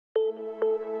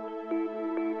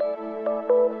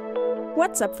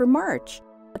What's up for March?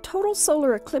 A total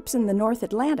solar eclipse in the North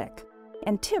Atlantic,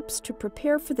 and tips to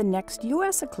prepare for the next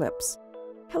U.S. eclipse.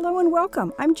 Hello and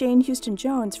welcome. I'm Jane Houston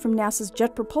Jones from NASA's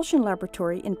Jet Propulsion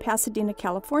Laboratory in Pasadena,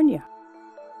 California.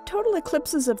 Total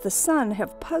eclipses of the sun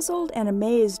have puzzled and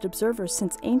amazed observers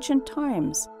since ancient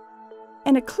times.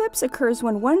 An eclipse occurs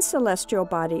when one celestial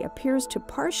body appears to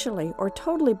partially or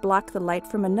totally block the light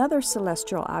from another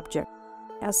celestial object,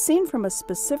 as seen from a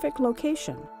specific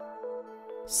location.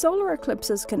 Solar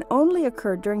eclipses can only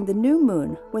occur during the new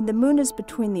moon, when the moon is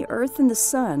between the Earth and the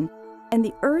Sun, and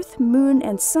the Earth, Moon,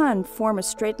 and Sun form a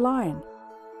straight line.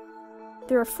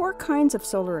 There are 4 kinds of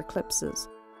solar eclipses: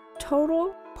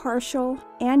 total, partial,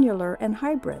 annular, and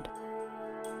hybrid.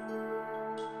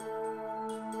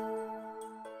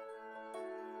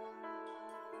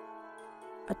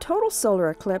 A total solar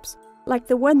eclipse, like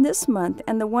the one this month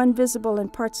and the one visible in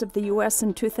parts of the U.S.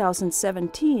 in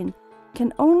 2017,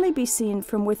 can only be seen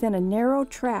from within a narrow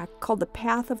track called the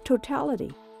path of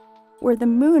totality, where the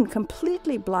moon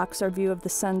completely blocks our view of the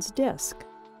sun's disk.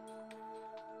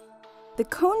 The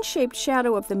cone-shaped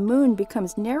shadow of the moon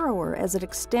becomes narrower as it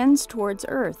extends towards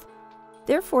Earth.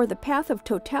 Therefore, the path of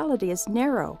totality is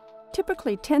narrow,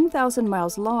 typically 10,000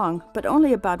 miles long, but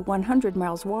only about 100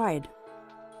 miles wide.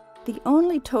 The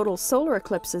only total solar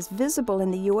eclipses visible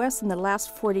in the U.S. in the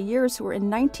last 40 years were in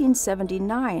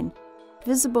 1979,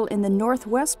 visible in the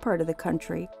northwest part of the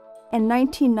country, and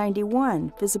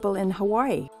 1991, visible in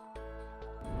Hawaii.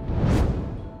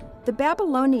 The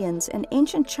Babylonians and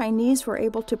ancient Chinese were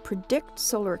able to predict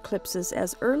solar eclipses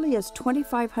as early as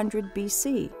 2500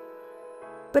 BC.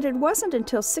 But it wasn't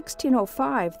until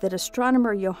 1605 that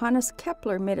astronomer Johannes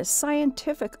Kepler made a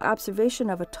scientific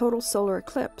observation of a total solar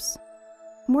eclipse.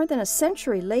 More than a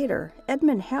century later,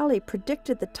 Edmund Halley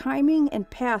predicted the timing and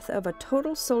path of a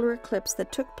total solar eclipse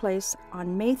that took place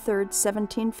on May 3,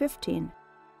 1715.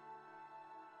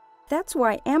 That's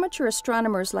why amateur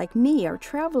astronomers like me are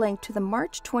traveling to the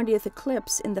March 20th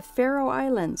eclipse in the Faroe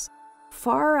Islands,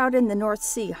 far out in the North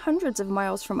Sea, hundreds of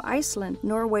miles from Iceland,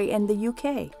 Norway, and the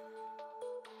UK.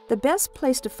 The best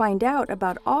place to find out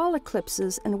about all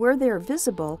eclipses and where they are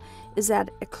visible is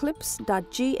at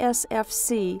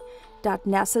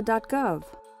eclipse.gsfc.nasa.gov.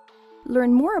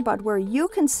 Learn more about where you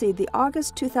can see the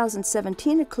August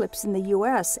 2017 eclipse in the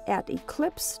U.S. at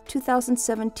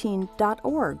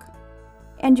eclipse2017.org.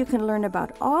 And you can learn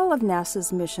about all of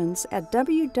NASA's missions at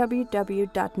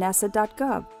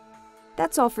www.nasa.gov.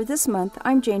 That's all for this month.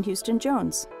 I'm Jane Houston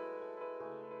Jones.